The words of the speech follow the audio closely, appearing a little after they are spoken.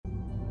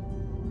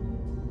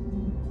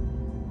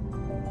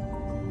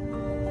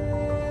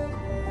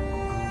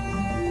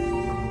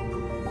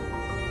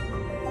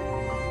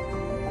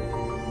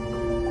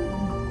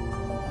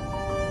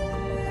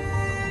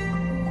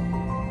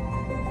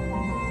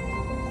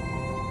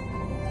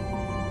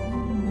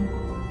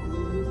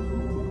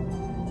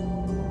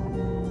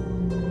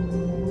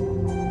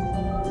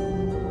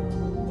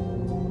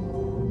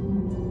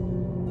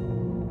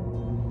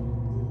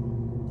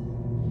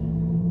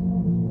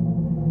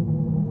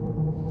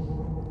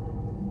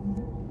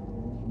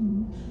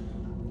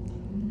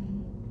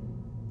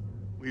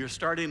We are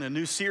starting a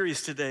new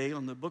series today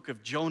on the book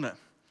of Jonah.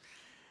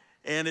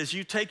 And as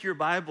you take your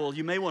Bible,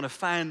 you may want to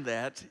find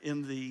that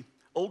in the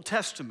Old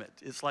Testament.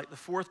 It's like the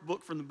fourth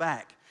book from the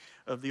back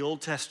of the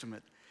Old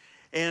Testament.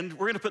 And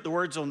we're going to put the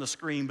words on the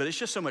screen, but it's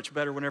just so much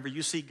better whenever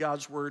you see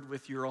God's word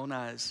with your own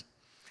eyes.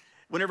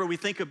 Whenever we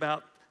think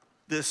about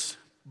this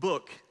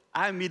book,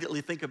 I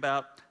immediately think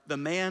about the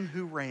man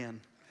who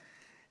ran.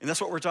 And that's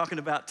what we're talking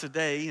about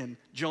today in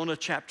Jonah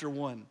chapter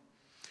 1.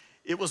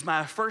 It was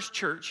my first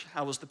church.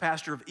 I was the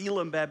pastor of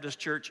Elam Baptist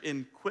Church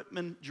in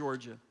Quitman,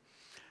 Georgia.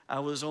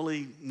 I was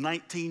only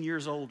 19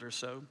 years old or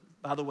so.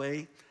 By the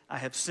way, I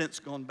have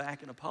since gone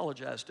back and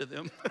apologized to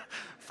them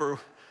for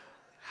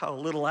how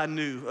little I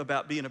knew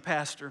about being a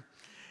pastor.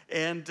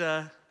 And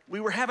we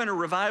were having a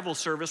revival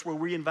service where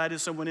we invited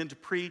someone in to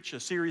preach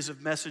a series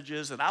of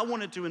messages, and I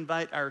wanted to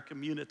invite our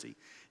community.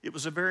 It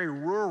was a very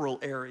rural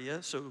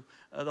area, so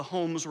the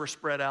homes were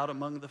spread out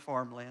among the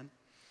farmland.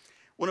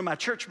 One of my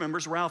church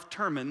members, Ralph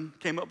Turman,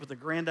 came up with a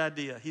grand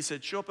idea. He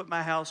said, show up at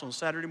my house on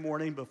Saturday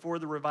morning before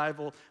the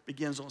revival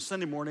begins on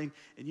Sunday morning,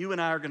 and you and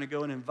I are going to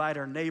go and invite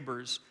our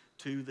neighbors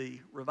to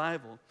the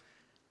revival.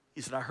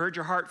 He said, I heard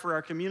your heart for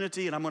our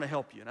community, and I'm going to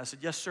help you. And I said,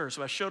 yes, sir.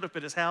 So I showed up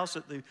at his house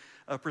at the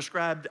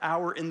prescribed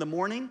hour in the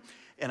morning,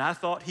 and I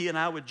thought he and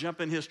I would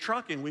jump in his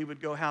truck and we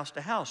would go house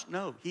to house.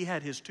 No, he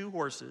had his 2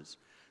 horses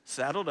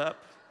saddled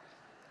up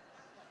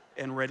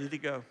and ready to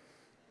go.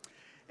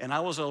 And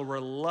I was a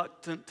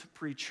reluctant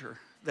preacher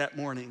that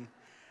morning.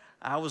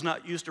 I was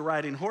not used to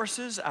riding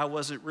horses. I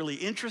wasn't really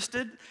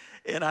interested.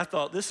 And I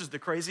thought, this is the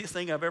craziest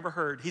thing I've ever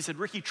heard. He said,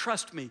 Ricky,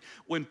 trust me.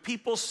 When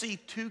people see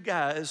 2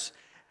 guys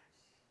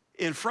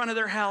in front of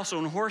their house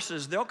on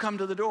horses, they'll come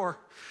to the door.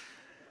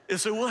 And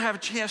so we'll have a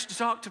chance to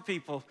talk to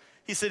people.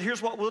 He said,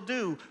 here's what we'll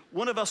do.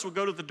 One of us will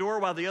go to the door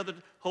while the other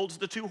holds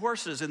the 2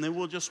 horses, and then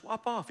we'll just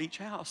swap off each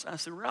house. I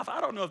said, Ralph, I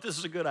don't know if this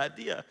is a good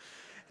idea.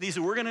 And he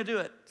said, we're going to do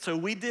it. So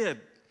we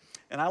did.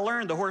 And I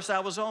learned the horse I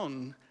was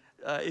on,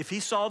 if he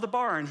saw the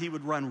barn, he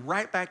would run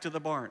right back to the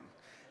barn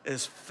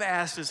as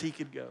fast as he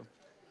could go.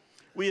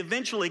 We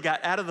eventually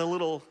got out of the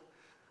little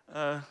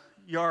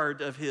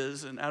yard of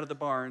his and out of the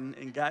barn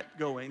and got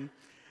going.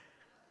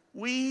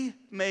 We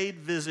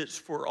made visits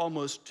for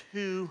almost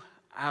 2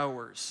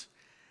 hours.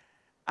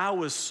 I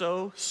was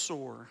so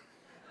sore.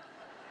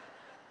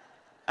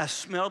 I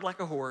smelled like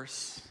a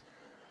horse.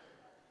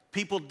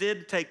 People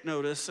did take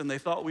notice, and they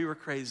thought we were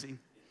crazy.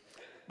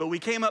 But we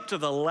came up to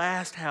the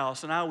last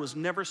house, and I was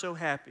never so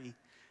happy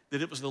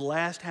that it was the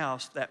last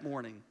house that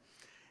morning.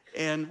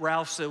 And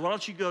Ralph said, why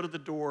don't you go to the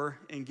door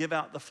and give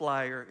out the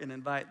flyer and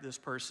invite this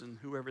person,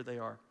 whoever they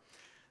are.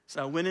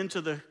 So I went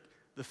into the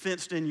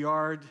fenced-in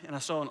yard, and I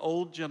saw an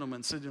old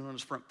gentleman sitting on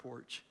his front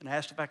porch. And I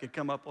asked if I could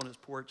come up on his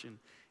porch and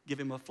give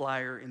him a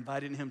flyer,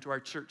 inviting him to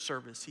our church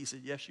service. He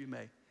said, yes, you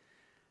may.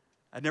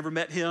 I'd never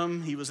met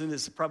him. He was in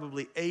his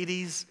probably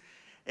 80s.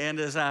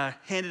 And as I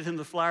handed him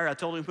the flyer, I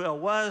told him who I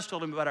was,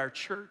 told him about our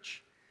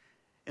church.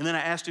 And then I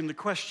asked him the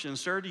question,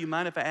 sir, do you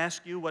mind if I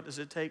ask you what does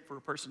it take for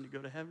a person to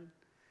go to heaven?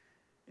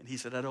 And he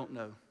said, I don't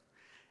know.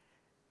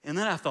 And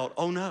then I thought,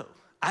 oh no,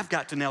 I've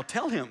got to now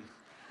tell him.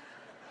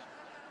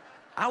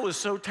 I was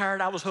so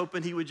tired, I was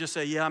hoping he would just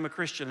say, yeah, I'm a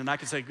Christian. And I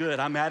could say, good,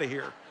 I'm out of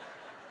here.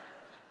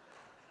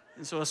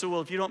 And so I said,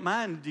 well, if you don't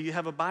mind, do you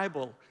have a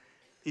Bible?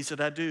 He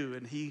said, I do.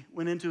 And he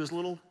went into his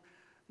little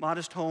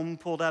modest home,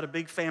 pulled out a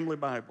big family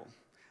Bible.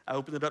 I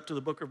opened it up to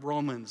the book of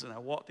Romans, and I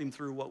walked him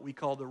through what we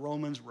call the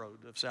Romans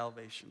road of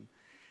salvation.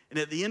 And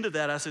at the end of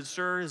that, I said,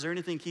 sir, is there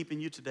anything keeping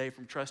you today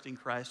from trusting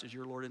Christ as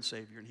your Lord and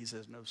Savior? And he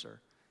says, no, sir.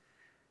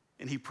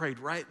 And he prayed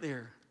right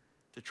there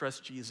to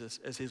trust Jesus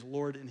as his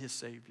Lord and his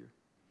Savior.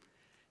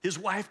 His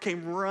wife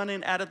came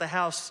running out of the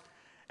house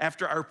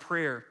after our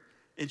prayer,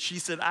 and she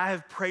said, I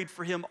have prayed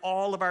for him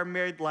all of our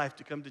married life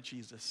to come to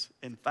Jesus,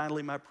 and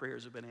finally my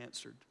prayers have been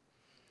answered.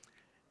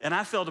 And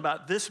I felt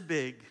about this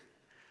big,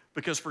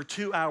 because for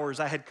 2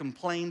 hours I had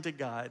complained to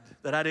God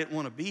that I didn't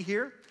want to be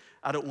here.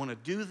 I don't want to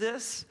do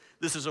this.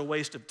 This is a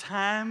waste of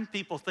time.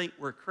 People think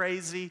we're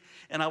crazy.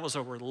 And I was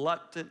a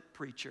reluctant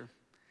preacher.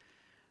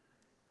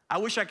 I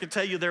wish I could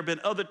tell you there have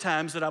been other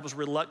times that I was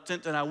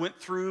reluctant and I went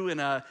through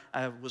and I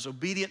was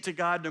obedient to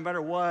God no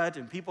matter what,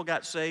 and people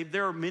got saved.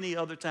 There are many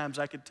other times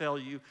I could tell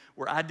you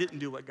where I didn't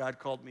do what God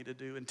called me to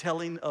do and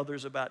telling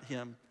others about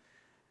him.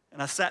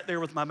 And I sat there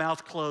with my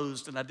mouth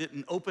closed, and I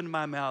didn't open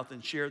my mouth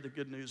and share the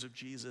good news of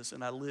Jesus,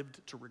 and I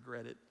lived to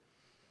regret it.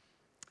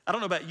 I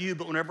don't know about you,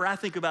 but whenever I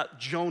think about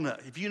Jonah,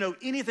 if you know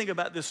anything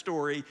about this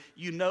story,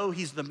 you know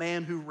he's the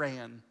man who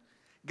ran.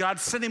 God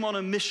sent him on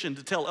a mission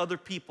to tell other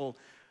people,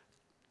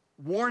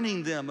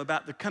 warning them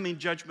about the coming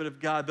judgment of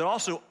God, but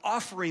also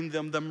offering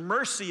them the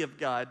mercy of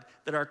God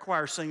that our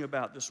choir sang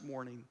about this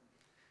morning.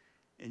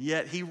 And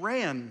yet he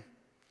ran.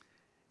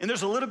 And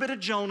there's a little bit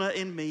of Jonah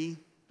in me.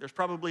 There's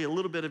probably a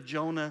little bit of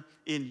Jonah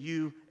in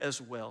you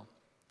as well.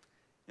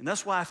 And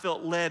that's why I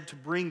felt led to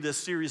bring this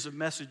series of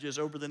messages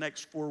over the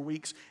next 4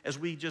 weeks as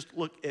we just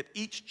look at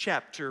each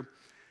chapter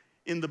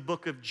in the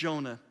book of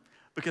Jonah.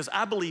 Because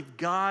I believe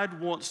God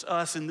wants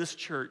us in this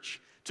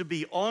church to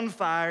be on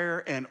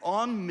fire and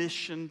on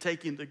mission,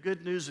 taking the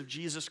good news of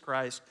Jesus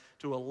Christ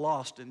to a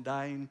lost and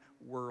dying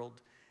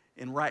world.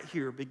 And right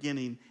here,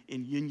 beginning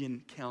in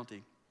Union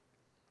County.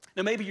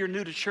 Now, maybe you're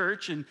new to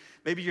church, and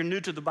maybe you're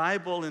new to the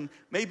Bible, and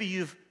maybe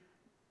you've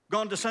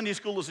gone to Sunday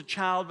school as a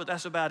child, but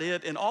that's about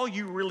it. And all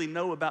you really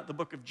know about the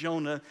book of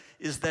Jonah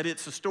is that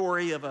it's a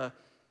story of a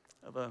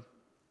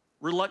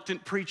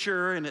reluctant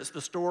preacher, and it's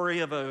the story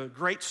of a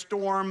great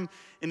storm,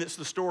 and it's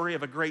the story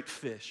of a great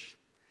fish.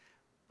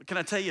 But can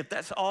I tell you, if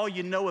that's all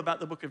you know about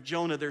the book of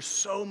Jonah, there's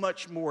so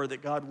much more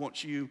that God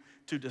wants you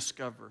to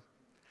discover.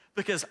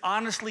 Because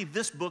honestly,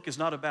 this book is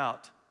not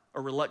about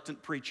a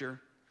reluctant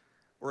preacher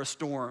or a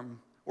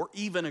storm or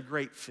even a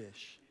great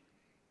fish.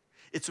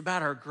 It's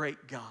about our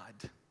great God.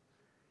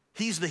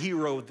 He's the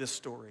hero of this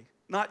story,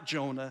 not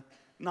Jonah,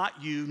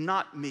 not you,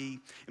 not me.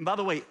 And by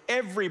the way,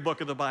 every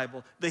book of the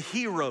Bible, the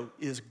hero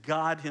is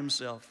God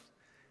himself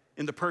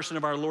in the person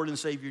of our Lord and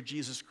Savior,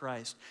 Jesus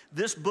Christ.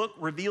 This book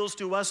reveals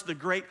to us the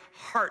great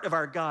heart of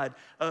our God,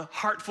 a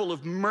heart full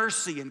of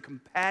mercy and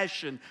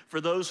compassion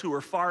for those who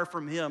are far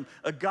from him,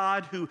 a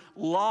God who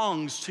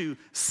longs to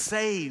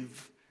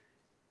save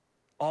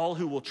all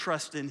who will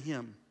trust in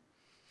him.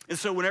 And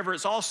so whenever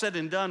it's all said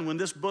and done, when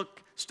this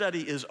book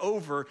study is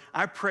over,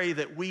 I pray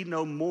that we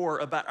know more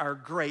about our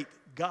great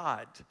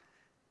God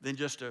than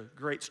just a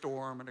great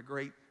storm and a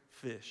great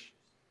fish.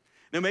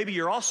 Now, maybe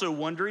you're also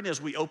wondering as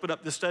we open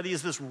up the study,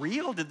 is this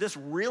real? Did this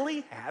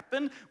really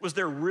happen? Was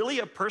there really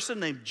a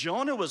person named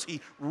Jonah? Was he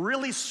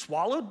really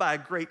swallowed by a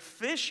great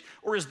fish?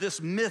 Or is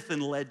this myth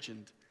and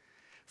legend?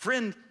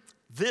 Friend,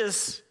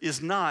 this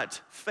is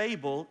not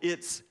fable,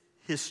 it's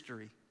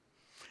history.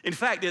 In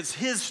fact, it's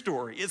his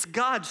story. It's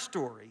God's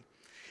story.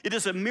 It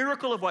is a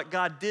miracle of what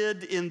God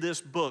did in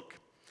this book.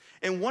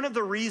 And one of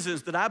the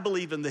reasons that I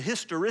believe in the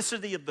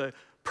historicity of the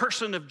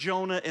person of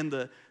Jonah and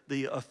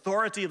the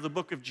authority of the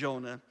book of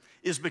Jonah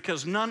is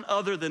because none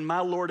other than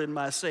my Lord and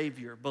my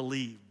Savior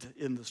believed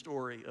in the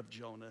story of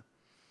Jonah.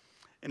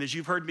 And as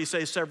you've heard me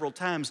say several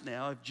times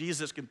now, if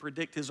Jesus can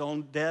predict his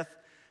own death,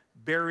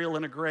 burial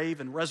in a grave,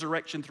 and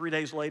resurrection 3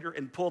 days later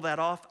and pull that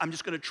off, I'm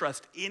just going to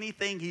trust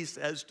anything he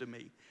says to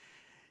me.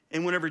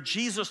 And whenever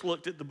Jesus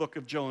looked at the book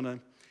of Jonah,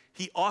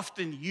 he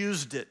often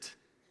used it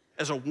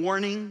as a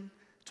warning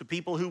to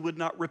people who would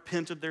not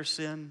repent of their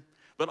sin,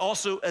 but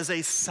also as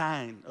a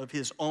sign of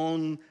his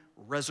own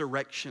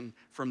resurrection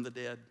from the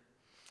dead.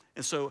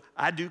 And so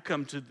I do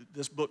come to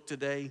this book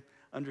today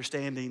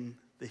understanding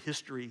the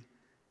history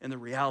and the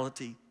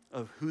reality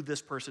of who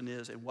this person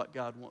is and what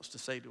God wants to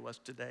say to us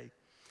today.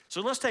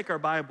 So let's take our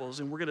Bibles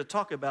and we're going to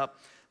talk about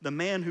the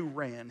man who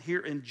ran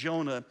here in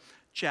Jonah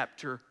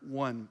chapter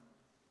 1.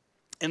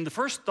 And the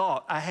first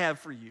thought I have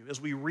for you as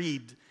we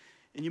read,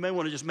 and you may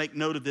want to just make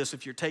note of this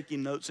if you're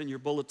taking notes in your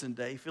bulletin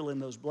day, fill in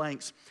those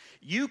blanks.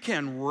 You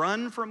can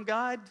run from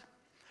God,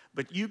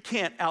 but you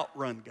can't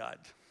outrun God.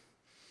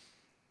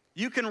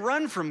 You can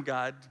run from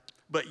God,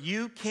 but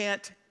you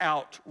can't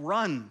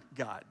outrun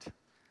God.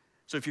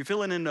 So if you're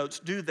filling in notes,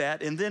 do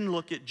that, and then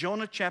look at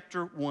Jonah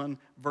chapter 1,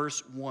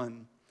 verse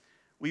 1.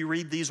 We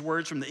read these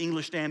words from the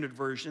English Standard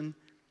Version.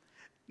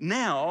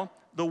 Now,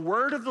 the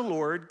word of the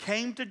Lord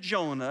came to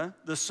Jonah,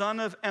 the son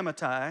of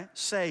Amittai,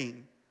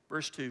 saying,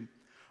 verse 2,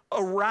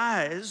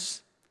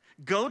 arise,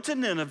 go to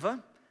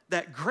Nineveh,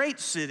 that great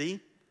city,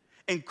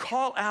 and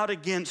call out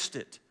against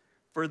it,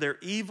 for their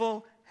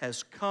evil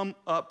has come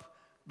up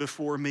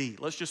before me.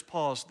 Let's just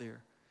pause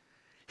there.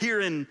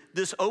 Here in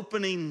this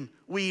opening,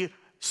 we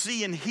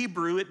see in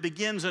Hebrew, it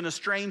begins in a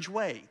strange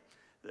way.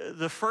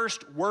 The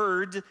first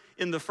word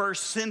in the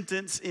first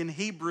sentence in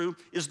Hebrew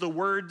is the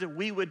word that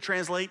we would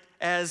translate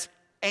as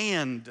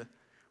and,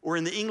 or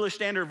in the English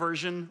Standard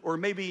Version, or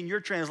maybe in your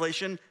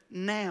translation,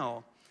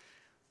 now.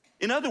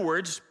 In other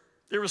words,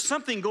 there was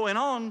something going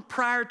on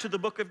prior to the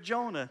book of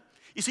Jonah.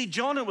 You see,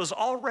 Jonah was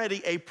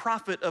already a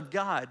prophet of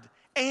God,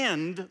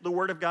 and the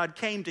word of God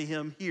came to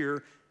him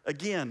here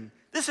again.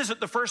 This isn't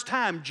the first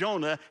time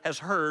Jonah has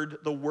heard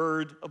the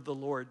word of the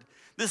Lord.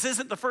 This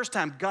isn't the first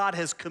time God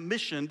has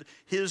commissioned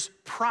his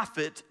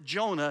prophet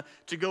Jonah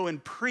to go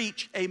and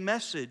preach a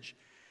message.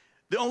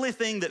 The only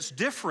thing that's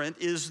different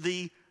is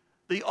the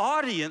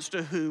audience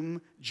to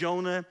whom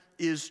Jonah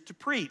is to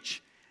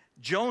preach.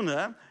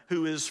 Jonah,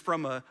 who is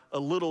from a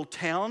little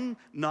town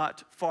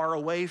not far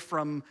away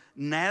from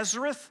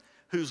Nazareth,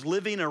 who's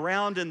living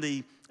around in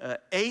the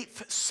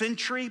 8th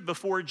century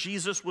before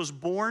Jesus was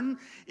born,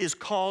 is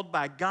called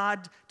by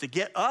God to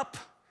get up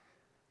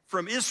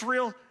from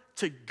Israel,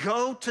 to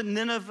go to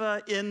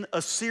Nineveh in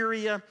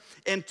Assyria,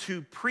 and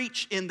to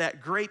preach in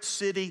that great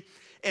city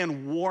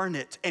and warn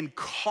it and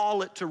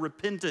call it to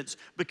repentance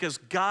because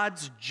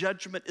God's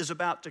judgment is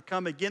about to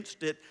come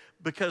against it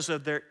because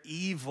of their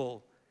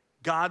evil.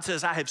 God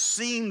says, I have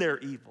seen their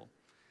evil.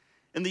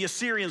 And the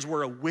Assyrians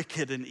were a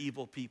wicked and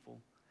evil people.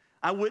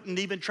 I wouldn't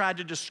even try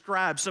to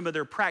describe some of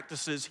their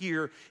practices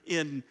here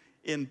in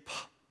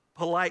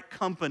polite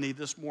company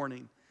this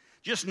morning.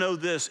 Just know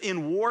this,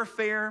 in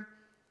warfare,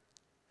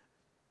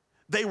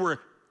 they were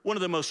one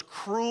of the most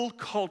cruel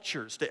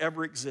cultures to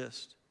ever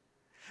exist.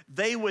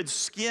 they would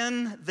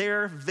skin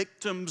their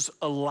victims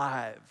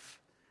alive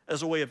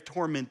as a way of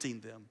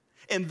tormenting them.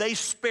 And they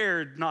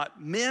spared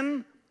not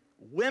men,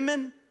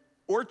 women,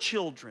 or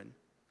children.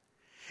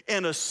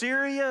 And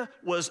Assyria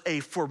was a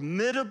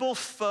formidable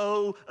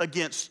foe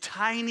against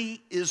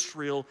tiny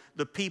Israel,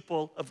 the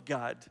people of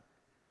God.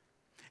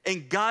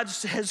 And God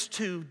says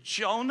to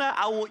Jonah,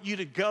 I want you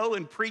to go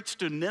and preach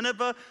to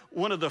Nineveh,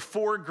 one of the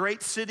 4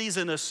 great cities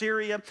in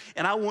Assyria,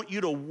 and I want you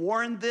to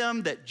warn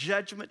them that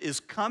judgment is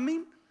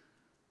coming.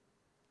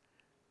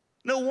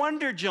 No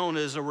wonder Jonah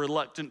is a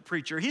reluctant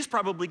preacher. He's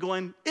probably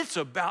going, it's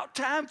about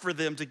time for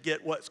them to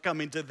get what's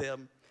coming to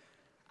them.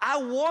 I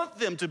want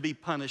them to be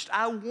punished.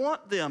 I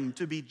want them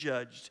to be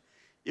judged.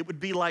 It would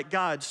be like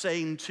God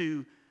saying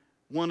to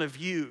one of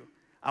you,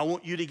 I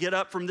want you to get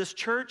up from this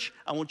church.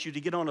 I want you to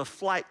get on a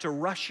flight to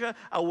Russia.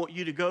 I want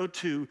you to go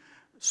to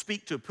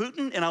speak to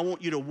Putin, and I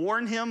want you to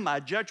warn him my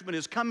judgment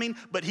is coming,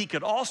 but he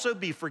could also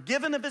be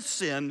forgiven of his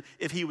sin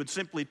if he would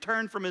simply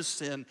turn from his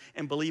sin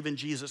and believe in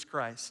Jesus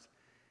Christ.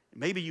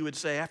 Maybe you would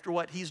say, after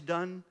what he's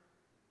done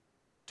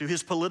to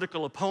his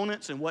political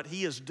opponents and what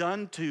he has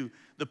done to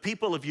the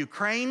people of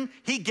Ukraine,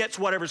 he gets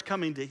whatever's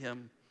coming to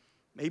him.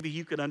 Maybe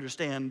you could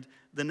understand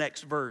the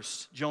next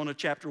verse, Jonah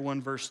chapter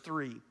 1, verse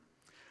 3.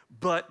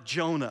 But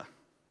Jonah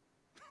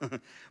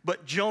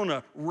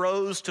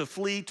rose to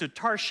flee to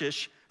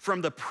Tarshish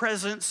from the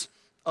presence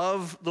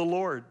of the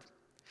Lord.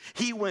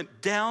 He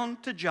went down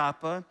to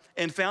Joppa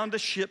and found a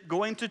ship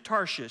going to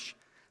Tarshish.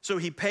 So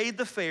he paid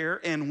the fare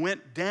and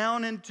went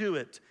down into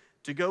it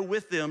to go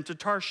with them to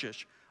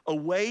Tarshish,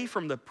 away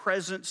from the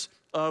presence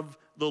of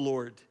the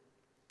Lord.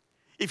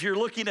 If you're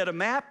looking at a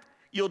map,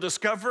 you'll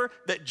discover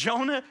that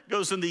Jonah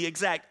goes in the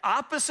exact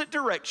opposite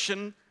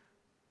direction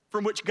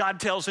from which God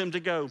tells him to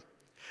go.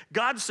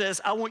 God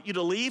says, I want you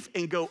to leave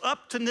and go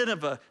up to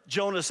Nineveh.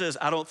 Jonah says,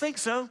 I don't think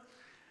so.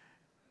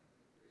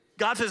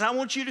 God says, I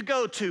want you to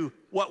go to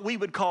what we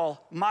would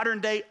call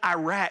modern day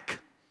Iraq,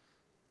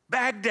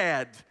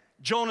 Baghdad.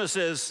 Jonah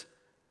says,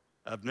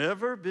 I've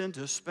never been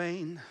to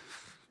Spain.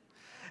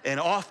 And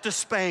off to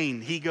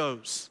Spain he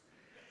goes.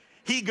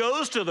 He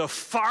goes to the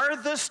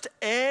farthest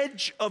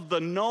edge of the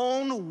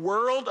known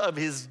world of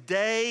his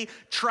day,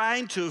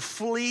 trying to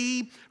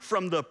flee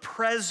from the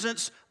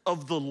presence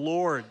of the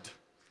Lord.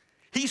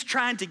 He's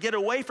trying to get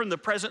away from the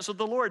presence of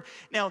the Lord.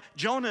 Now,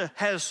 Jonah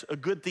has a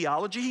good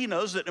theology. He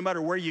knows that no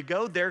matter where you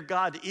go, there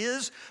God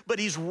is, but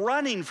he's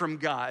running from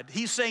God.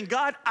 He's saying,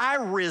 God, I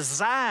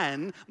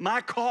resign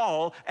my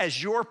call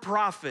as your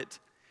prophet.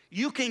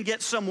 You can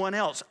get someone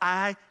else.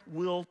 I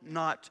will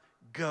not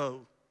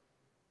go.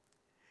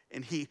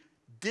 And he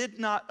did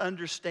not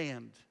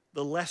understand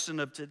the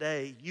lesson of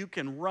today. You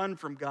can run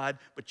from God,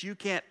 but you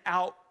can't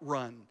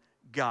outrun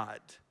God.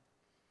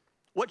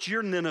 What's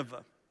your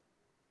Nineveh?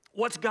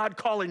 What's God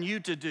calling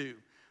you to do?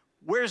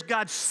 Where's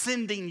God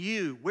sending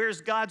you? Where's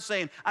God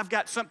saying, I've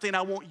got something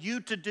I want you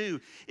to do?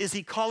 Is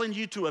he calling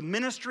you to a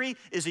ministry?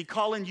 Is he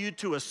calling you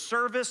to a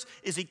service?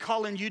 Is he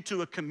calling you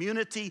to a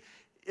community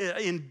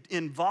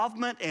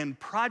involvement and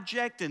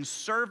project and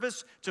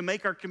service to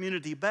make our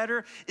community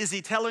better? Is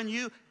he telling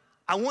you,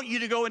 I want you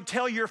to go and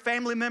tell your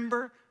family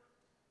member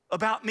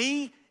about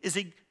me? Is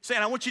he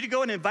saying, I want you to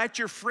go and invite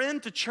your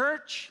friend to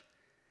church?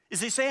 Is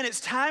he saying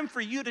it's time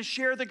for you to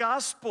share the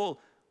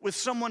gospel with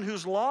someone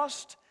who's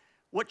lost?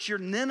 What's your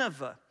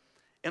Nineveh?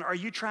 And are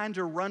you trying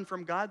to run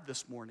from God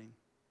this morning?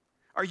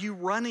 Are you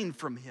running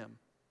from him?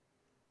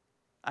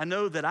 I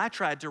know that I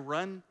tried to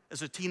run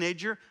as a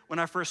teenager when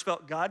I first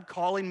felt God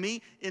calling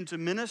me into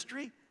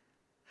ministry.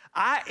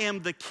 I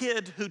am the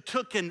kid who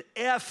took an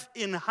F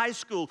in high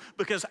school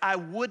because I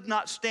would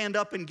not stand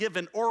up and give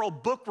an oral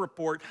book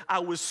report. I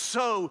was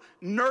so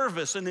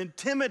nervous and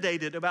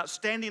intimidated about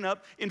standing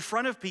up in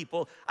front of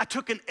people. I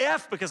took an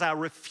F because I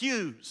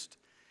refused.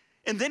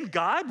 And then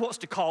God wants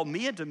to call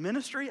me into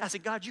ministry. I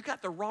said, God, you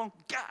got the wrong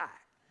guy.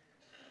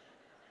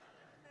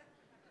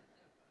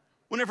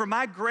 Whenever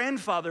my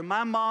grandfather,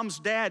 my mom's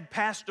dad,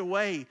 passed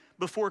away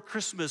before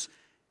Christmas,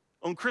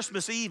 on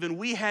Christmas Eve, and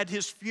we had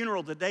his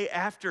funeral the day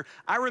after,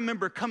 I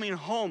remember coming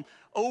home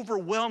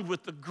overwhelmed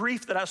with the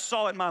grief that I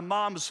saw in my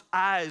mom's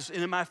eyes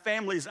and in my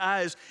family's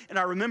eyes. And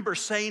I remember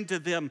saying to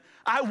them,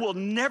 I will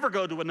never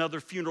go to another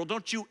funeral.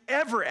 Don't you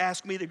ever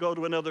ask me to go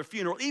to another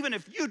funeral. Even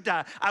if you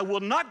die, I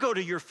will not go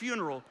to your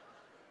funeral.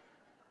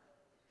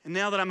 And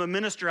now that I'm a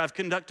minister, I've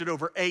conducted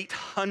over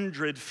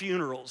 800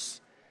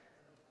 funerals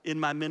in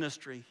my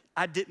ministry.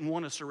 I didn't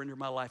want to surrender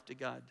my life to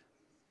God.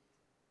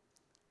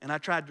 And I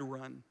tried to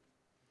run,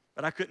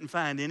 but I couldn't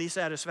find any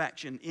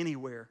satisfaction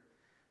anywhere.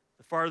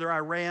 The farther I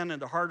ran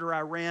and the harder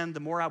I ran, the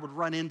more I would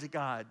run into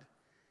God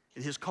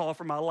and his call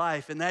for my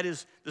life. And that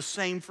is the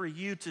same for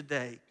you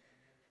today.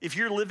 If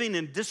you're living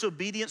in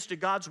disobedience to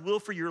God's will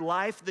for your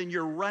life, then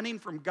you're running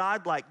from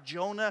God like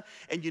Jonah,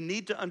 and you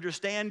need to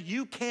understand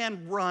you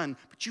can run,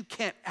 but you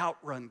can't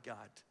outrun God.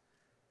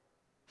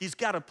 He's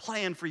got a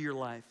plan for your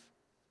life.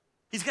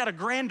 He's got a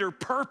grander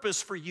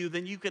purpose for you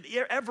than you could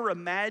ever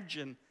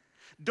imagine.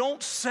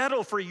 Don't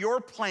settle for your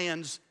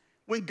plans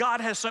when God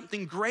has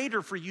something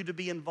greater for you to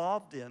be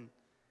involved in.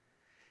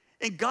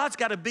 And God's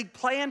got a big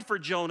plan for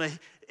Jonah.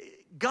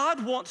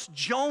 God wants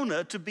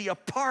Jonah to be a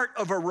part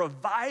of a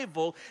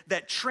revival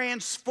that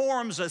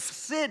transforms a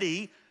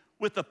city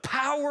with the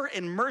power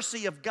and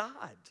mercy of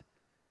God.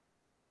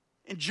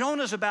 And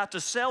Jonah's about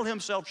to sell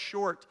himself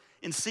short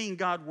in seeing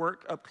God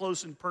work up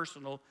close and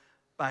personal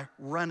by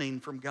running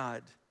from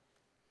God.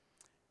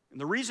 And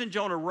the reason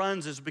Jonah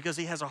runs is because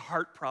he has a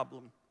heart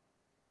problem.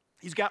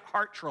 He's got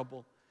heart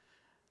trouble.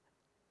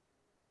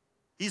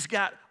 He's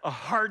got a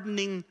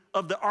hardening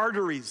of the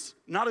arteries,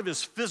 not of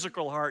his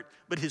physical heart,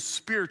 but his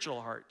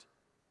spiritual heart.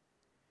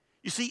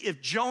 You see,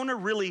 if Jonah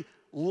really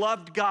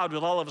loved God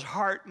with all of his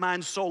heart,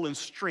 mind, soul, and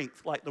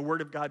strength, like the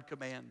Word of God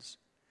commands,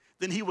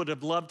 then he would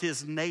have loved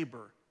his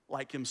neighbor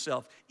like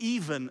himself,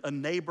 even a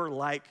neighbor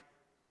like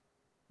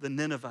the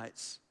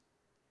Ninevites.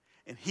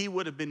 And he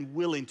would have been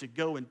willing to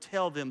go and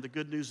tell them the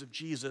good news of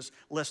Jesus,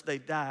 lest they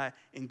die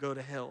and go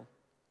to hell.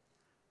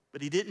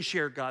 But he didn't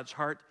share God's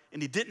heart,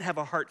 and he didn't have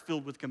a heart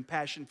filled with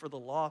compassion for the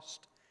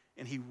lost,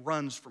 and he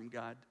runs from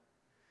God.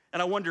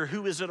 And I wonder,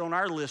 who is it on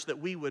our list that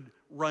we would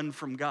run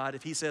from God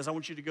if he says, I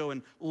want you to go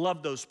and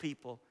love those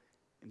people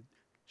and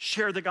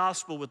share the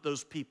gospel with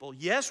those people.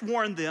 Yes,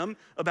 warn them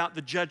about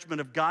the judgment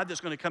of God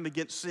that's going to come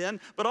against sin,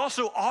 but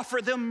also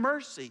offer them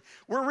mercy.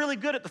 We're really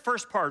good at the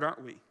first part,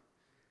 aren't we,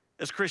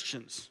 as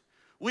Christians?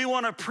 We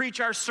want to preach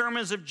our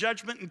sermons of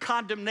judgment and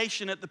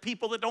condemnation at the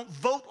people that don't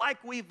vote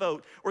like we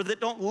vote, or that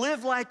don't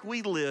live like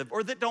we live,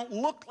 or that don't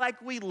look like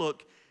we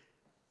look.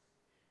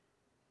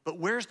 But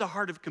where's the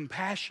heart of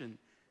compassion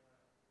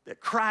that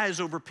cries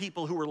over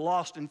people who are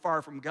lost and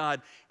far from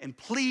God and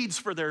pleads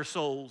for their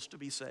souls to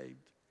be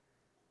saved?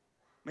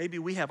 Maybe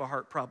we have a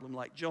heart problem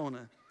like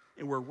Jonah,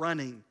 and we're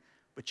running,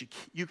 but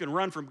you can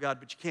run from God,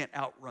 but you can't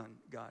outrun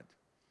God.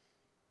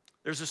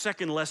 There's a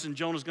second lesson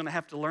Jonah's going to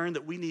have to learn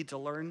that we need to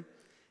learn,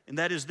 and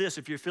that is this: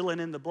 if you're filling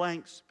in the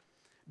blanks,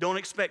 don't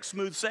expect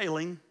smooth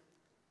sailing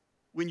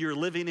when you're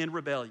living in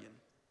rebellion.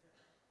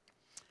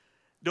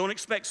 Don't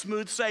expect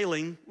smooth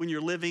sailing when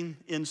you're living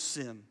in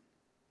sin.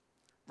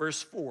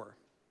 Verse 4.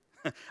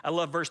 I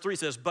love verse 3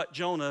 says, but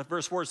Jonah.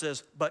 Verse 4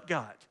 says, but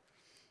God.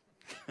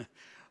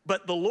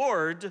 But the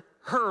Lord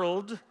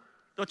hurled,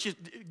 don't you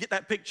get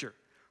that picture?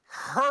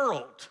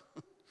 Hurled.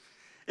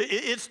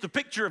 It's the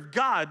picture of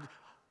God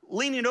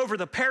leaning over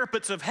the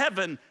parapets of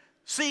heaven,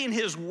 seeing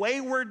his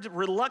wayward,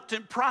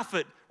 reluctant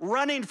prophet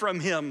running from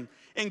him.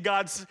 And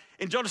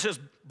Jonah says,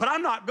 but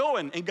I'm not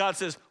going. And God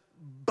says,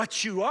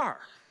 but you are.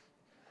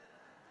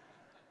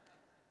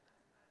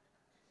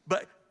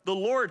 But the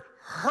Lord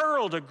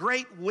hurled a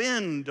great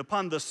wind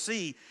upon the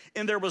sea,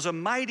 and there was a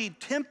mighty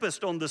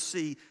tempest on the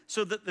sea,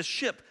 so that the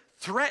ship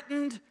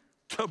threatened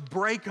to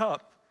break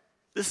up.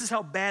 This is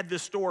how bad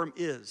this storm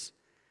is,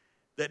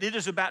 that it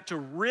is about to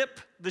rip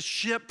the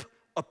ship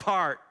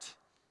apart.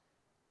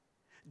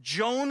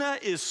 Jonah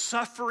is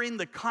suffering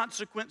the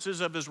consequences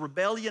of his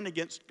rebellion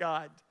against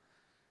God.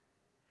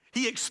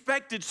 He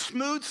expected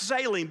smooth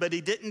sailing, but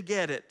he didn't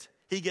get it.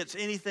 He gets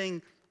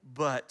anything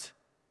but.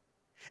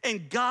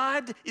 And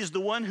God is the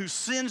one who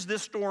sends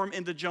this storm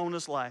into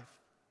Jonah's life.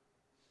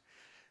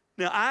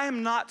 Now, I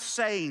am not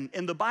saying,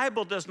 and the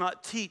Bible does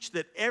not teach,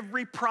 that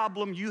every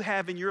problem you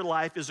have in your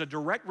life is a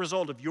direct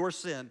result of your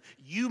sin.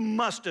 You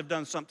must have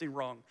done something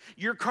wrong.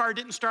 Your car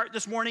didn't start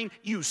this morning,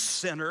 you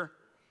sinner.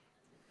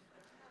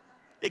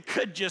 It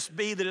could just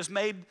be that it's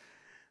made,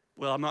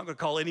 well, I'm not going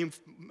to call any,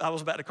 I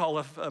was about to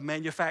call a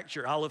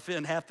manufacturer. I'll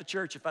offend half the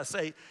church if I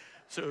say,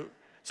 so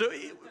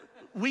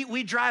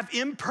we drive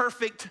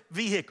imperfect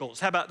vehicles.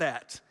 How about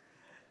that?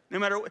 No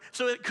matter what.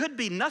 So it could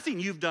be nothing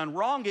you've done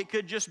wrong. It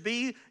could just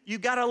be you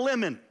got a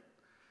lemon.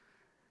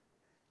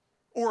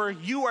 Or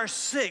you are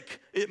sick.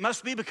 It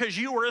must be because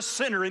you were a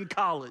sinner in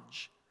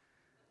college.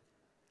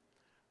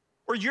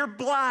 Or you're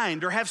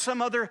blind or have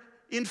some other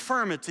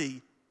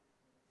infirmity.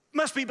 It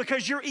must be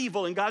because you're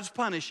evil and God's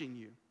punishing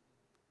you.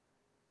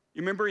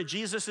 You remember in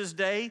Jesus'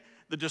 day,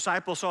 the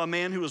disciples saw a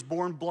man who was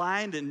born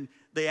blind, and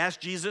they asked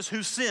Jesus,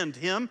 who sinned,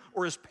 him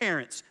or his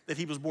parents, that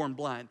he was born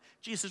blind?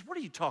 Jesus, what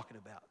are you talking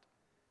about?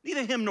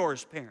 Neither him nor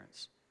his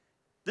parents.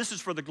 This is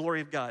for the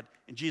glory of God.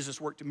 And Jesus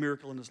worked a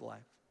miracle in his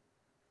life.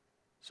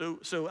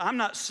 So I'm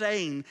not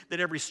saying that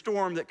every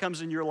storm that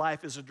comes in your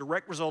life is a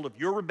direct result of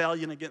your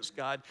rebellion against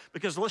God,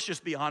 because let's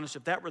just be honest,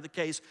 if that were the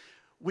case,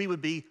 we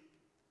would be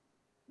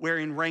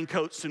wearing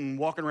raincoats and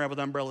walking around with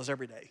umbrellas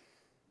every day.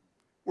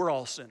 We're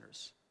all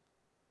sinners.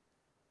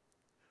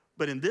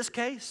 But in this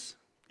case,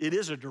 it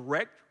is a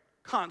direct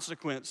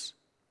consequence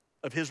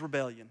of his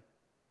rebellion.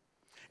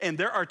 And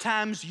there are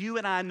times you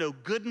and I know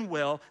good and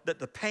well that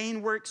the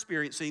pain we're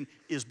experiencing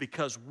is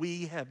because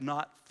we have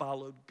not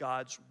followed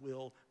God's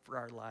will for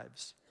our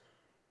lives.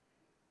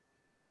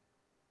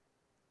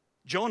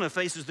 Jonah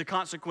faces the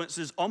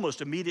consequences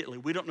almost immediately.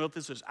 We don't know if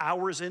this is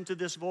hours into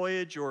this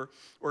voyage or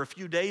a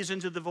few days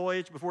into the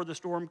voyage before the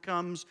storm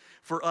comes.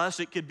 For us,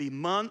 it could be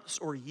months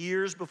or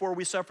years before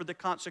we suffer the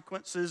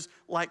consequences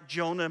like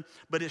Jonah,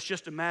 but it's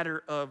just a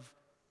matter of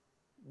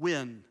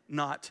when,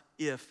 not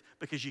if,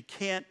 because you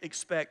can't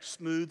expect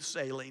smooth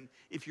sailing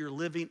if you're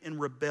living in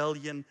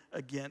rebellion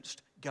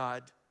against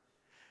God.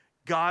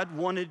 God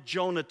wanted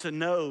Jonah to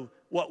know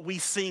what we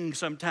sing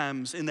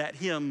sometimes in that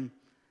hymn,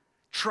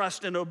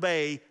 trust and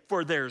obey,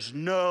 for there's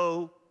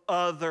no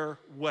other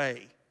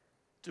way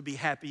to be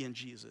happy in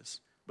Jesus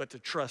but to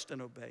trust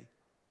and obey.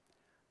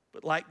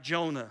 But like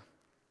Jonah,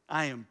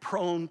 I am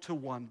prone to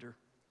wander.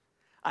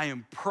 I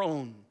am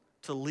prone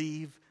to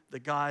leave the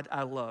God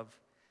I love,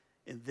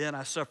 and then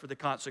I suffer the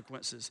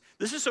consequences.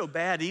 This is so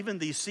bad, even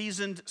these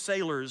seasoned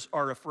sailors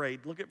are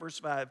afraid. Look at verse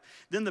 5.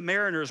 Then the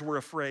mariners were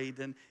afraid,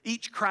 and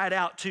each cried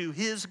out to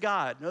his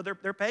God. No, they're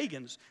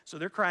pagans, so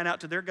they're crying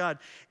out to their God.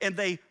 And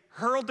they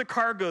hurled the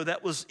cargo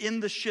that was in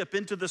the ship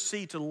into the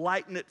sea to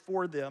lighten it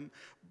for them.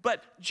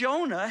 But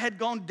Jonah had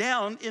gone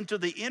down into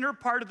the inner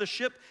part of the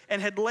ship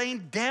and had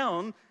lain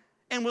down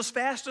and was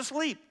fast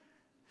asleep.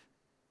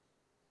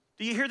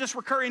 Do you hear this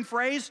recurring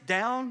phrase?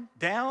 Down,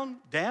 down,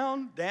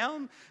 down,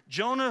 down.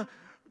 Jonah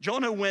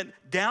went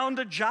down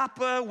to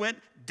Joppa, went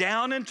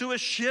down into a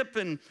ship,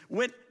 and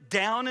went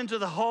down into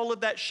the hull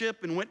of that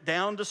ship and went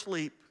down to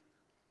sleep.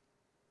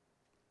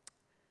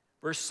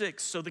 Verse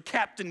 6, so the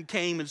captain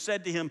came and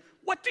said to him,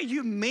 what do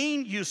you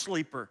mean, you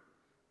sleeper?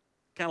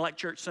 Kind of like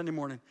church Sunday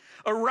morning.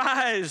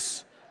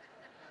 Arise,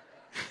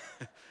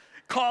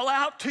 call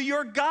out to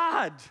your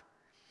God.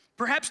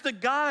 Perhaps the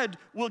God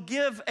will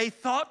give a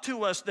thought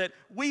to us that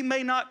we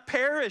may not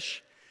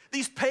perish.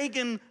 These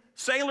pagan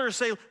sailors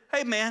say,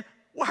 hey man,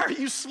 why are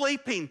you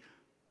sleeping?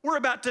 We're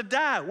about to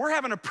die. We're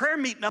having a prayer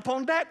meeting up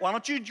on deck. Why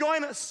don't you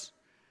join us?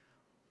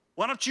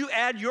 Why don't you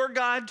add your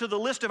God to the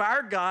list of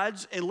our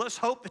gods, and let's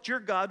hope that your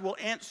God will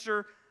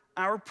answer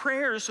our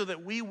prayers so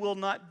that we will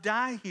not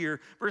die here.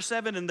 Verse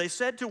 7, and they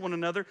said to one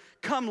another,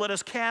 come, let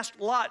us cast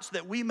lots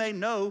that we may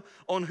know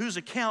on whose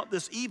account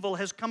this evil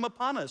has come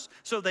upon us.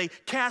 So they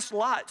cast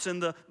lots,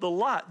 and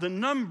the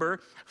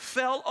number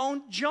fell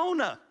on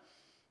Jonah.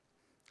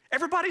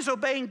 Everybody's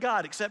obeying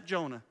God except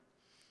Jonah.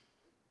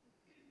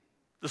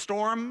 The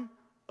storm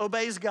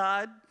obeys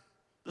God.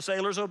 The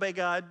sailors obey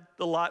God.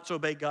 The lots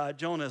obey God.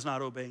 Jonah is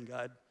not obeying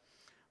God.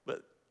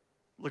 But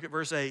look at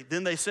verse 8.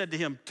 Then they said to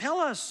him, tell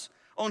us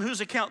on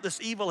whose account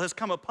this evil has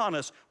come upon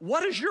us.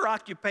 What is your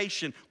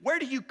occupation? Where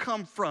do you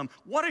come from?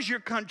 What is your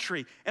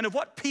country? And of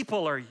what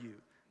people are you?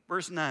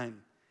 Verse 9.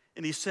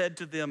 And he said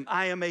to them,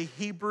 I am a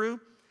Hebrew,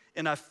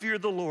 and I fear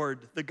the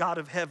Lord, the God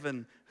of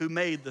heaven, who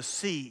made the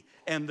sea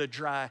and the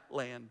dry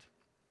land.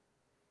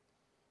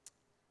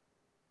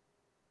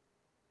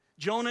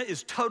 Jonah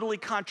is totally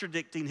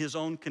contradicting his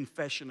own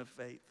confession of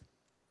faith.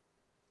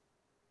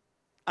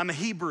 I'm a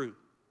Hebrew.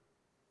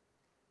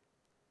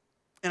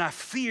 And I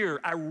fear,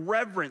 I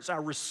reverence, I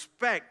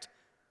respect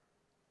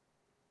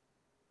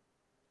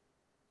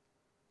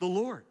the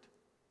Lord,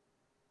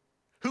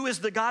 who is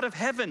the God of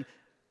heaven,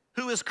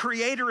 who is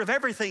creator of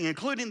everything,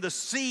 including the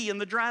sea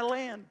and the dry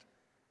land.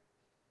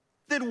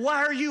 Then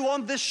why are you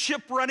on this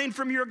ship running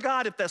from your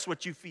God if that's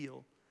what you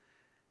feel?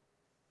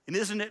 And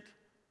isn't it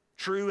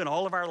true in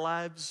all of our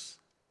lives?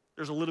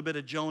 There's a little bit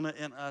of Jonah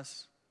in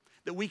us.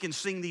 That we can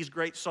sing these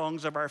great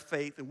songs of our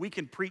faith, and we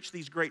can preach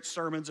these great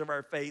sermons of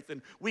our faith,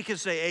 and we can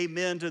say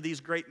amen to these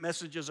great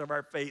messages of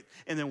our faith,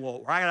 and then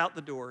we'll right out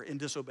the door and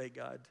disobey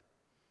God.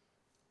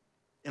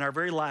 And our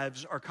very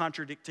lives are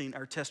contradicting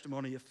our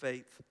testimony of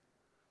faith.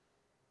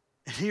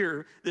 And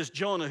here, this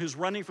Jonah, who's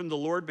running from the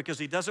Lord because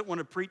he doesn't want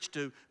to preach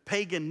to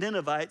pagan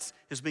Ninevites,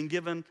 has been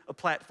given a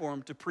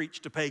platform to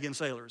preach to pagan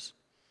sailors.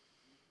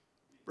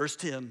 Verse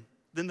 10.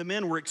 Then the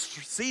men were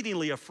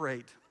exceedingly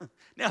afraid.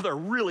 Now they're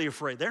really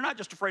afraid. They're not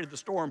just afraid of the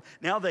storm.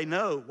 Now they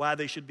know why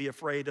they should be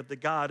afraid of the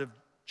God of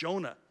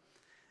Jonah.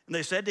 And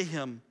they said to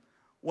him,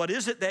 what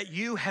is it that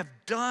you have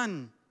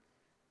done?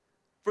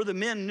 For the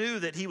men knew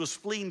that he was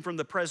fleeing from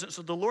the presence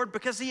of the Lord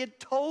because he had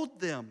told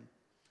them.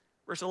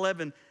 Verse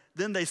 11,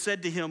 then they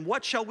said to him,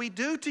 what shall we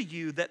do to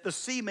you that the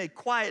sea may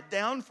quiet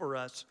down for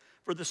us?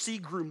 For the sea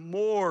grew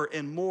more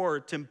and more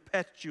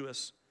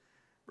tempestuous.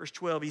 Verse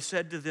 12, he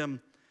said to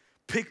them,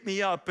 pick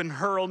me up and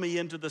hurl me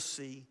into the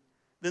sea.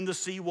 Then the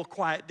sea will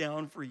quiet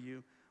down for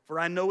you. For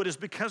I know it is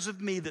because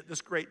of me that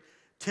this great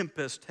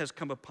tempest has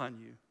come upon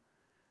you.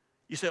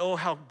 You say, oh,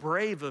 how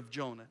brave of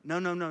Jonah.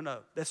 No.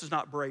 This is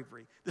not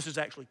bravery. This is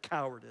actually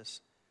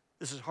cowardice.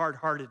 This is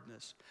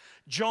hard-heartedness.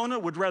 Jonah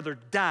would rather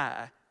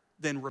die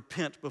than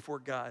repent before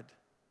God.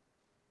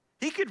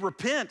 He could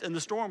repent and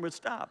the storm would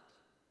stop.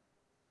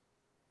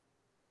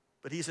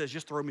 But he says,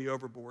 just throw me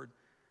overboard.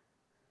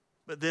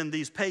 But then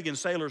these pagan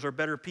sailors are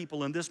better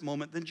people in this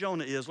moment than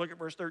Jonah is. Look at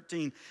verse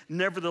 13.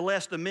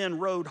 Nevertheless, the men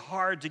rowed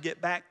hard to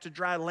get back to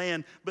dry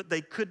land, but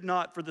they could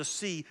not, for the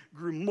sea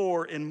grew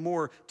more and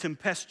more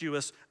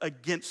tempestuous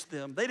against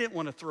them. They didn't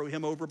want to throw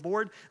him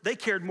overboard. They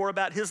cared more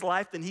about his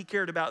life than he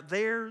cared about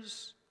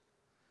theirs.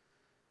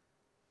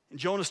 And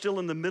Jonah's still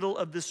in the middle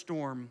of this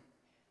storm.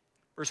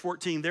 Verse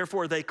 14,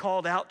 therefore they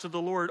called out to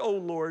the Lord, O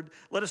Lord,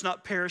 let us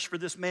not perish for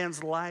this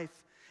man's life,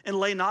 and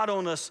lay not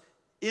on us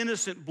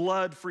innocent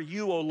blood, for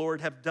you, O Lord,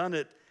 have done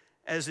it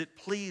as it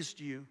pleased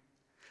you.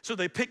 So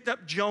they picked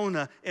up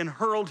Jonah and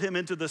hurled him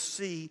into the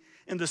sea,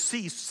 and the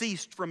sea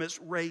ceased from its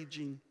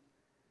raging.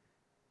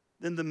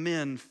 Then the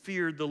men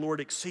feared the Lord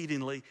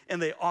exceedingly,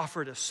 and they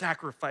offered a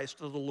sacrifice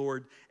to the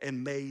Lord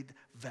and made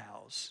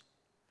vows.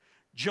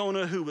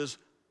 Jonah, who was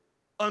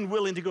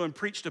unwilling to go and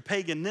preach to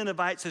pagan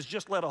Ninevites, has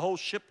just led a whole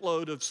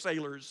shipload of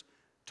sailors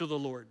to the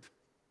Lord.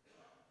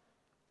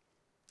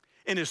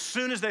 And as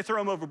soon as they throw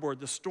him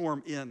overboard, the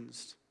storm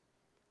ends.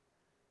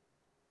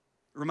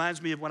 It reminds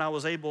me of when I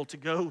was able to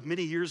go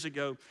many years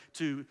ago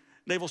to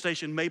Naval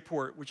Station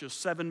Mayport, which is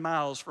 7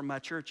 miles from my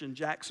church in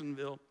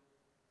Jacksonville.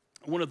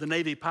 One of the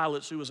Navy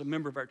pilots who was a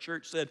member of our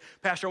church said,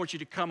 "Pastor, I want you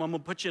to come. I'm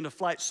going to put you in a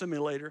flight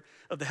simulator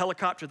of the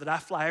helicopter that I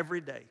fly every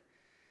day.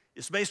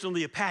 It's based on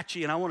the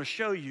Apache, and I want to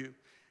show you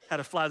how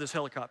to fly this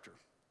helicopter."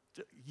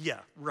 Yeah,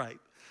 right.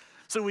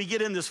 So we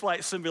get in this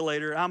flight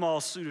simulator. I'm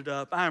all suited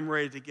up. I'm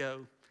ready to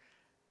go.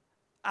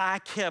 I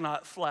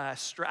cannot fly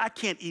straight. I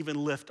can't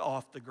even lift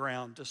off the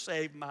ground to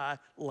save my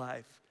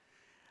life.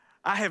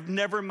 I have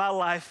never in my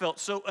life felt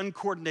so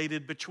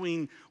uncoordinated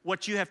between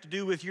what you have to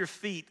do with your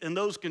feet and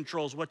those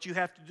controls, what you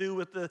have to do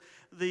with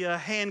the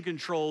hand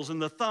controls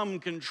and the thumb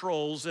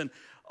controls and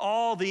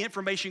all the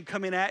information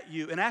coming at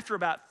you. And after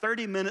about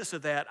 30 minutes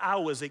of that, I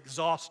was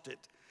exhausted.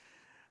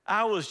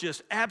 I was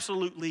just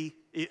absolutely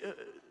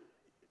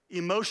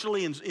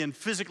emotionally and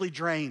physically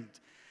drained.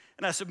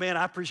 And I said, "Man,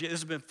 I appreciate it.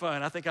 This has been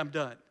fun. I think I'm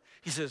done."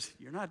 He says,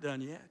 "You're not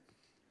done yet."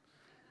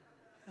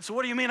 I said,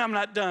 "What do you mean I'm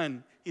not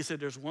done?" He said,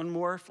 "There's one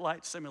more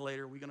flight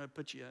simulator we're going to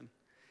put you in.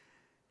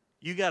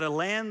 You got to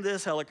land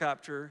this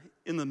helicopter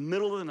in the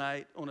middle of the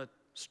night on a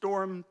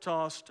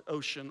storm-tossed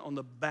ocean on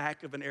the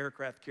back of an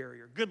aircraft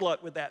carrier. Good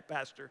luck with that,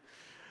 Pastor."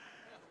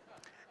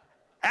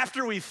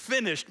 After we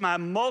finished my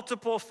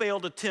multiple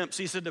failed attempts,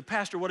 he said,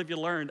 "Pastor, what have you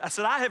learned?" I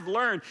said, "I have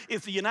learned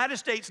if the United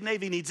States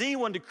Navy needs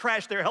anyone to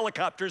crash their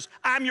helicopters,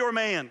 I'm your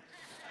man."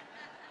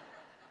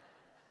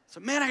 So,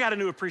 man, I got a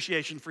new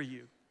appreciation for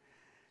you.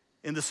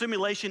 And the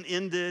simulation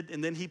ended,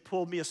 and then he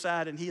pulled me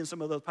aside, and he and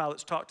some of those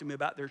pilots talked to me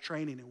about their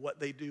training and what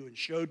they do and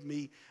showed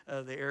me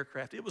the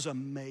aircraft. It was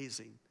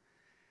amazing.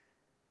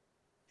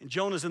 And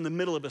Jonah's in the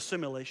middle of a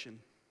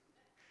simulation.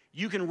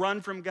 You can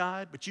run from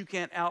God, but you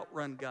can't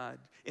outrun God.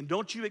 And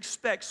don't you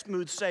expect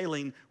smooth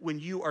sailing when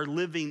you are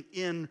living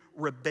in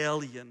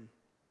rebellion.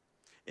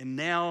 And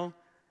now,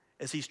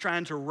 as he's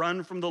trying to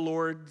run from the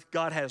Lord,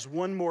 God has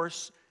one more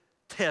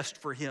test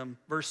for him.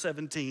 Verse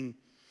 17.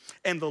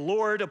 "And the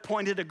Lord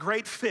appointed a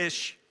great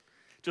fish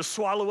to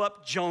swallow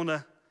up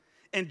Jonah.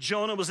 And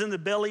Jonah was in the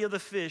belly of the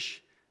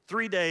fish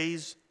 3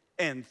 days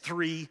and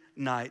 3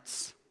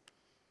 nights.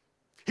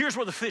 Here's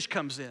where the fish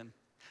comes in.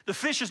 The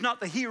fish is not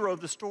the hero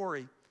of the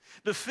story.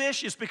 The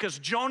fish is because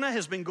Jonah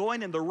has been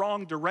going in the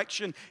wrong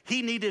direction.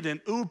 He needed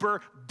an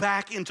Uber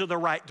back into the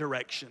right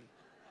direction.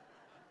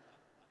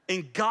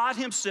 And God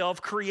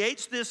himself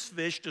creates this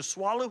fish to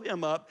swallow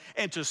him up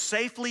and to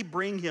safely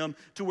bring him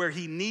to where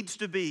he needs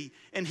to be.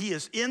 And he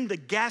is in the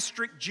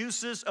gastric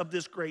juices of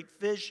this great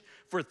fish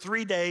for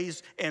 3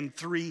 days and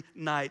 3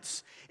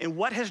 nights. And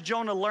what has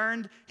Jonah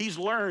learned? He's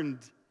learned,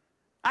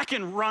 I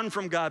can run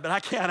from God, but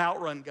I can't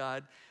outrun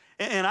God.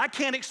 And I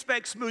can't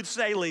expect smooth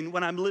sailing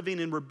when I'm living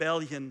in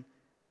rebellion.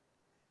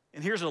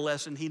 And here's a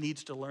lesson he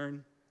needs to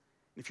learn.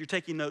 If you're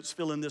taking notes,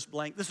 fill in this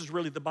blank. This is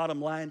really the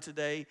bottom line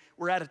today.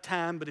 We're out of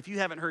time, but if you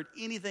haven't heard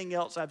anything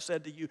else I've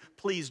said to you,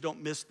 please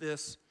don't miss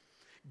this.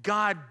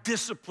 God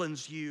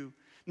disciplines you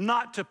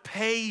not to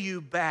pay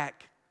you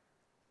back,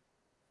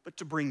 but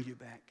to bring you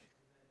back.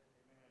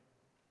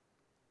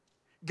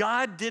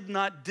 God did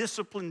not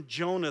discipline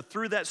Jonah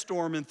through that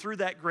storm and through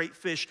that great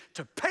fish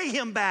to pay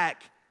him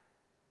back,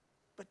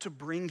 but to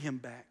bring him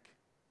back.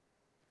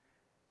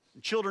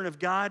 And children of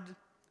God,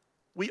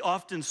 we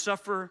often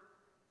suffer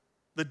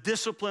the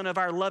discipline of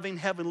our loving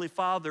Heavenly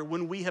Father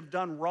when we have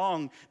done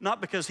wrong,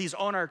 not because He's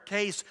on our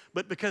case,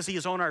 but because He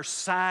is on our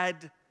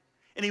side.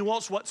 And He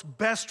wants what's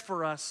best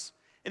for us.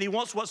 And He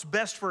wants what's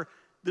best for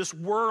this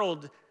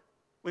world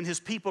when His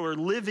people are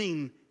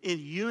living in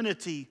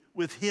unity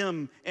with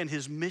Him and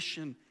His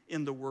mission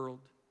in the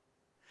world.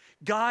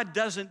 God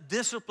doesn't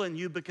discipline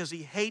you because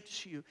He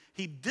hates you.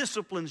 He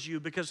disciplines you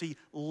because He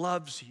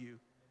loves you.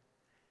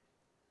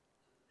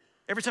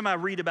 Every time I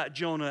read about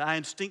Jonah, I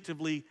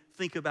instinctively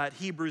think about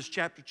Hebrews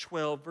chapter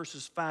 12,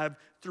 verses 5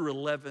 through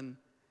 11,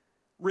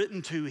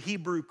 written to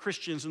Hebrew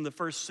Christians in the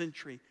first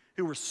century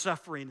who were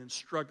suffering and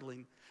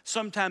struggling,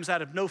 sometimes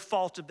out of no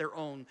fault of their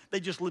own. They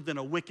just lived in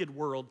a wicked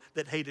world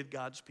that hated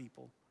God's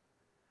people.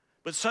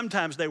 But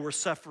sometimes they were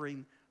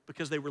suffering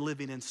because they were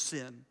living in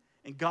sin,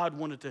 and God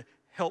wanted to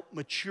help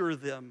mature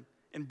them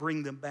and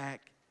bring them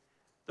back.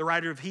 The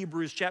writer of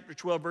Hebrews chapter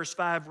 12, verse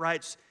 5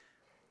 writes,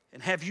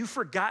 "And have you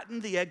forgotten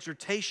the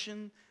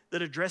exhortation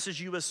that addresses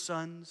you as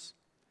sons?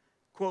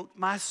 Quote,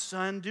 'My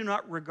son, do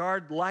not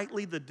regard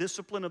lightly the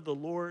discipline of the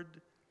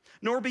Lord,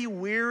 nor be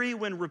weary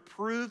when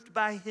reproved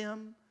by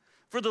him.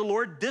 For the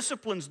Lord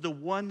disciplines the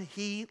one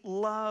he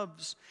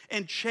loves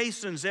and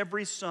chastens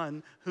every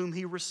son whom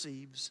he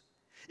receives.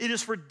 It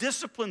is for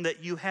discipline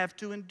that you have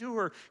to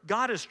endure.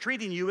 God is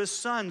treating you as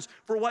sons.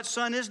 For what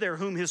son is there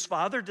whom his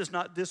father does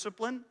not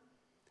discipline?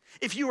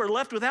 If you are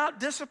left without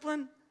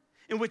discipline,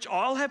 in which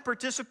all have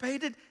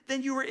participated,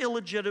 then you are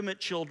illegitimate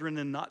children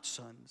and not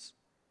sons.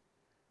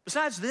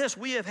 Besides this,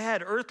 we have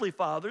had earthly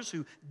fathers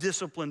who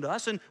disciplined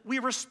us, and we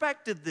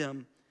respected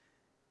them.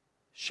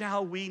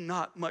 Shall we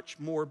not much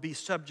more be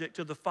subject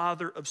to the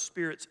Father of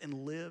spirits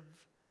and live?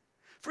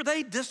 For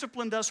they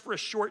disciplined us for a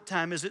short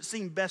time as it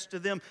seemed best to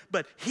them,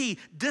 but he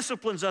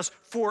disciplines us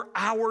for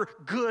our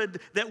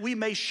good, that we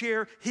may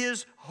share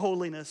his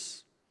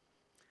holiness.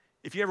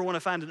 If you ever want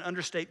to find an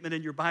understatement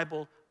in your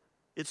Bible,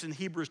 it's in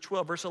Hebrews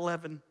 12, verse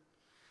 11.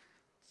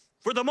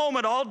 For the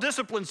moment, all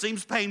discipline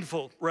seems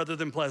painful rather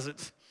than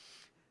pleasant.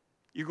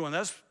 You're going,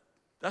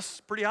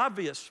 that's pretty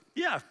obvious.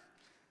 Yeah.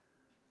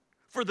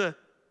 For the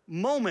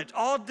moment,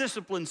 all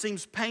discipline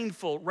seems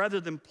painful rather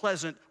than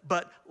pleasant,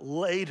 but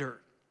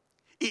later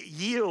it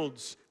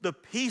yields the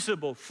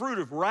peaceable fruit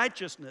of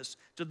righteousness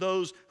to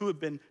those who have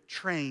been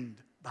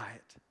trained by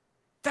it.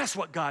 That's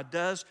what God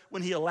does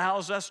when he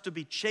allows us to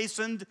be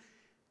chastened.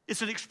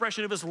 It's an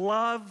expression of his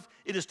love.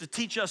 It is to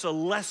teach us a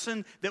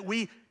lesson that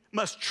we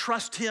must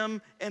trust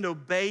him and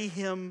obey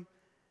him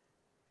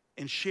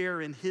and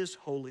share in his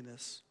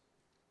holiness.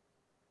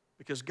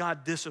 Because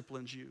God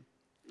disciplines you,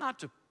 not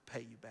to pay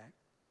you back.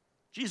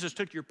 Jesus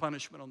took your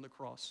punishment on the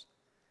cross.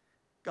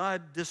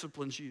 God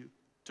disciplines you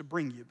to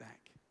bring you back.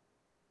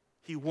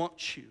 He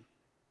wants you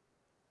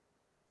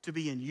to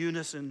be in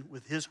unison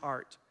with his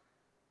heart,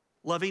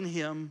 loving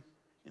him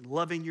and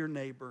loving your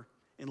neighbor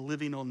and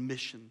living on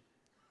mission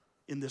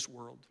in this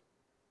world.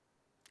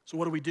 So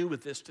what do we do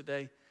with this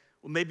today?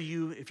 Well, maybe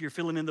you, if you're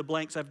filling in the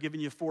blanks, I've given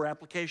you 4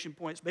 application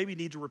points. Maybe you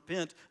need to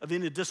repent of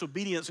any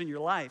disobedience in your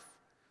life.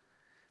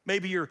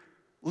 Maybe you're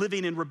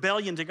living in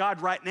rebellion to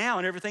God right now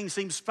and everything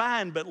seems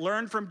fine, but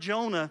learn from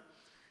Jonah.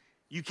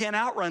 You can't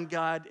outrun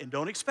God and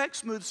don't expect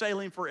smooth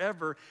sailing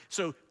forever.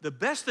 So the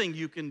best thing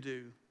you can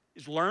do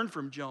is learn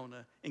from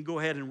Jonah and go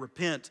ahead and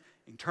repent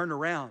and turn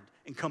around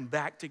and come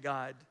back to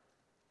God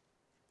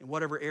in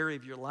whatever area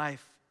of your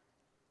life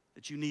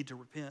that you need to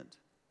repent.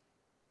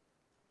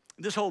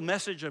 This whole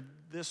message of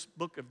this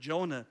book of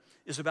Jonah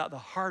is about the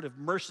heart of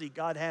mercy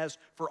God has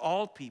for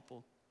all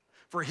people,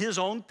 for his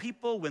own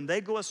people when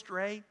they go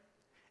astray,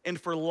 and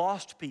for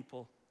lost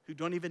people who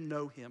don't even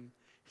know him.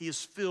 He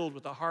is filled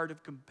with a heart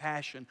of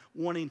compassion,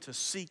 wanting to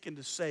seek and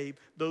to save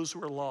those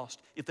who are lost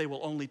if they will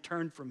only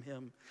turn from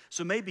him.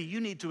 So maybe you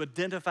need to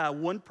identify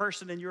one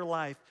person in your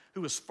life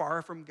who is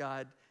far from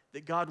God,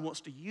 that God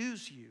wants to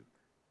use you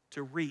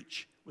to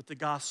reach with the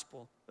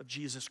gospel of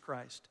Jesus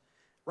Christ.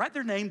 Write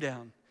their name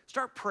down.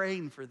 Start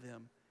praying for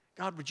them.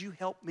 God, would you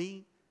help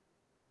me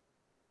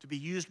to be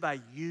used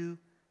by you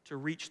to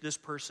reach this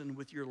person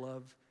with your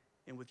love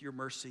and with your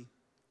mercy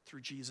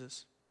through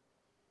Jesus?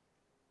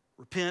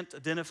 Repent,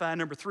 identify.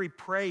 Number 3,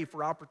 pray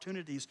for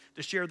opportunities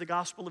to share the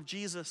gospel of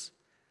Jesus.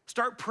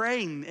 Start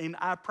praying, and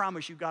I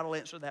promise you God will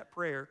answer that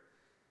prayer.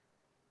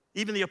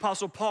 Even the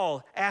Apostle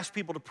Paul asked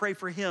people to pray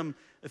for him.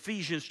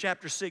 Ephesians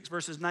chapter 6,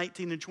 verses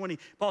 19 and 20.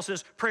 Paul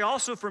says, pray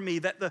also for me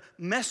that the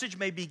message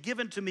may be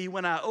given to me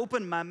when I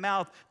open my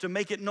mouth to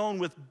make it known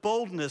with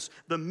boldness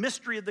the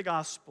mystery of the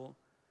gospel.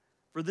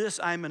 For this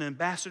I am an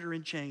ambassador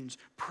in chains.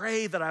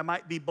 Pray that I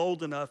might be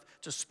bold enough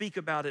to speak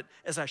about it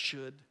as I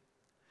should.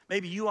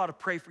 Maybe you ought to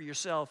pray for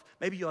yourself.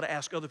 Maybe you ought to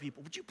ask other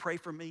people, would you pray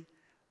for me?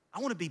 I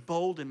want to be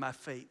bold in my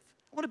faith.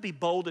 I want to be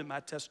bold in my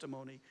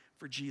testimony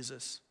for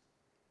Jesus.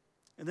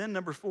 And then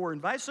number 4,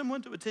 invite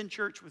someone to attend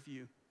church with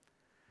you.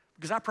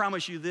 Because I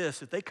promise you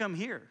this, if they come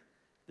here,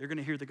 they're going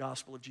to hear the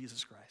gospel of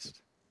Jesus Christ.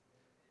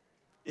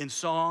 In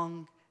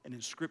song and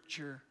in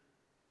scripture.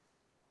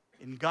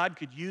 And God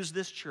could use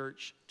this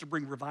church to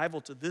bring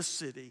revival to this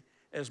city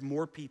as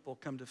more people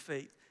come to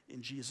faith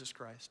in Jesus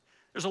Christ.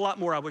 There's a lot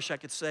more I wish I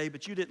could say,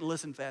 but you didn't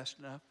listen fast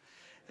enough.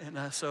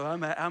 And so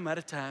I'm out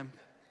of time.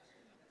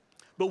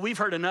 But we've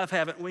heard enough,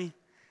 haven't we,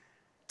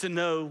 to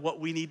know what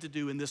we need to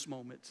do in this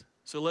moment.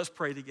 So let's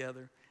pray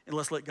together, and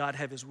let's let God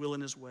have his will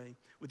and his way.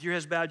 With your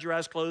heads bowed, your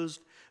eyes closed,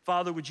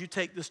 Father, would you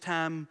take this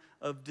time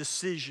of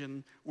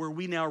decision where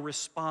we now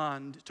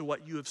respond to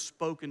what you have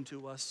spoken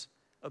to us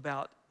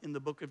about in the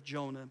book of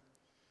Jonah.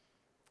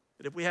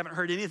 That if we haven't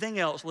heard anything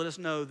else, let us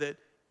know that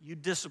you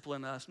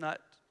discipline us,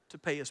 not to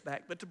pay us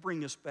back, but to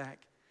bring us back.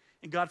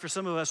 And God, for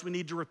some of us, we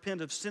need to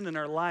repent of sin in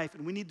our life,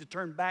 and we need to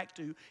turn back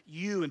to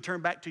you and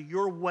turn back to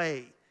your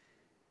way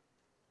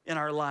in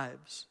our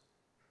lives.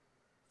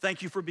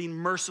 Thank you for being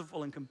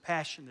merciful and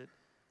compassionate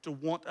to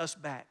want us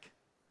back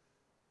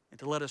and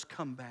to let us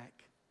come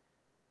back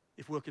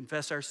if we'll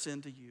confess our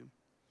sin to you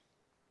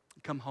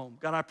and come home.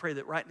 God, I pray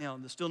that right now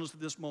in the stillness of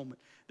this moment,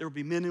 there will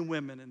be men and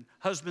women and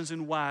husbands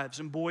and wives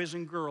and boys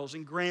and girls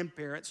and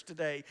grandparents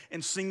today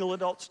and single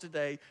adults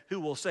today who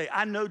will say,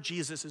 I know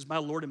Jesus is my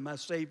Lord and my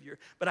Savior,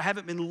 but I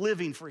haven't been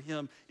living for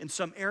him in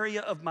some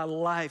area of my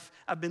life.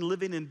 I've been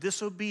living in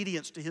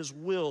disobedience to his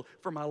will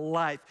for my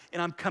life,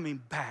 and I'm coming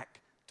back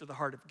to the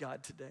heart of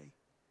God today.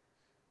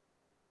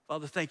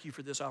 Father, thank you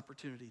for this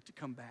opportunity to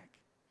come back.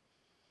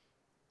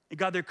 And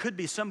God, there could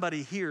be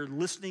somebody here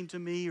listening to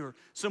me or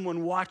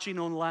someone watching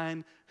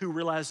online who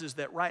realizes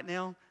that right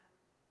now,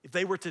 if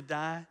they were to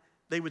die,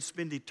 they would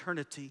spend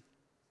eternity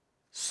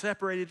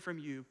separated from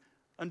you,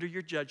 under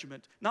your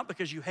judgment, not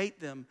because you hate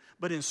them,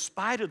 but in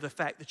spite of the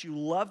fact that you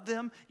love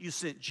them, you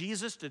sent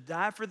Jesus to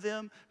die for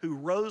them, who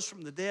rose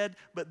from the dead,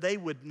 but they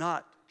would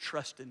not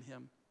trust in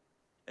him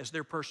as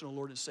their personal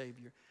Lord and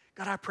Savior.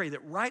 God, I pray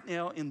that right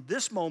now, in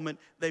this moment,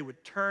 they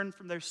would turn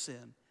from their sin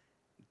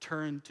and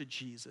turn to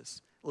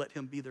Jesus. Let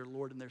him be their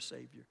Lord and their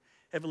Savior.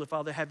 Heavenly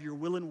Father, have your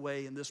will and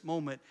way in this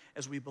moment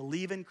as we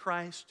believe in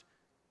Christ,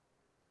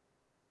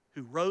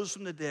 who rose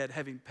from the dead,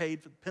 having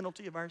paid for the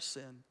penalty of our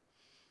sin.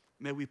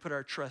 May we put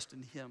our trust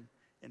in him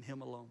and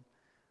him alone.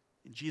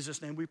 In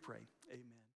Jesus' name we pray, amen.